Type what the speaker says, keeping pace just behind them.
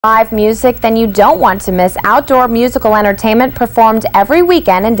Live music, then you don't want to miss outdoor musical entertainment performed every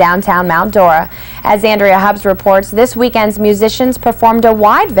weekend in downtown Mount Dora. As Andrea Hubbs reports, this weekend's musicians performed a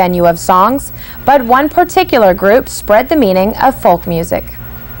wide venue of songs, but one particular group spread the meaning of folk music.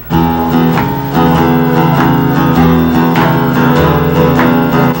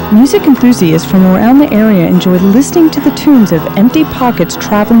 Music enthusiasts from around the area enjoyed listening to the tunes of Empty Pockets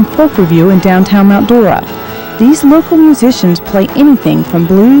Traveling Folk Review in downtown Mount Dora. These local musicians play anything from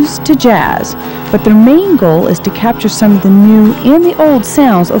blues to jazz, but their main goal is to capture some of the new and the old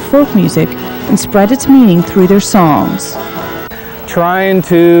sounds of folk music and spread its meaning through their songs. Trying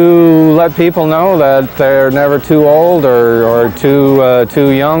to let people know that they're never too old or too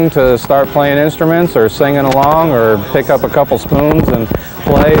young to start playing instruments or singing along or pick up a couple spoons and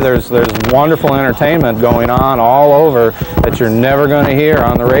play. There's wonderful entertainment going on all over that you're never going to hear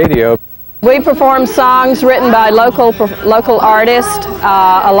on the radio. We perform songs written by local artists,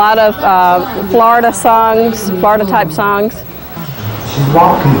 a lot of Florida songs, Florida-type songs.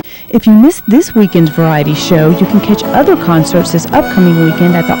 If you missed this weekend's variety show, you can catch other concerts this upcoming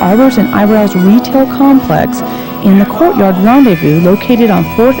weekend at the Arbors and Eyebrows Retail Complex in the Courtyard Rendezvous located on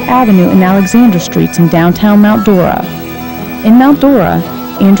 4th Avenue and Alexander Streets in downtown Mount Dora. In Mount Dora,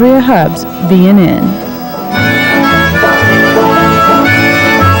 Andrea Hubbs, VNN.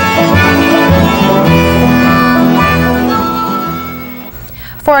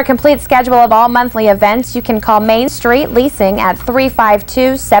 For a complete schedule of all monthly events, you can call Main Street Leasing at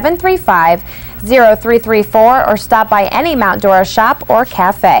 352-735-0334 or stop by any Mount Dora shop or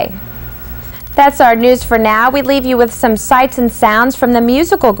cafe. That's our news for now. We leave you with some sights and sounds from the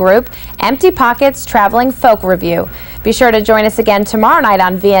musical group Empty Pockets Traveling Folk Review. Be sure to join us again tomorrow night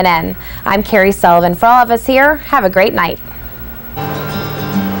on VNN. I'm Carrie Sullivan. For all of us here, have a great night.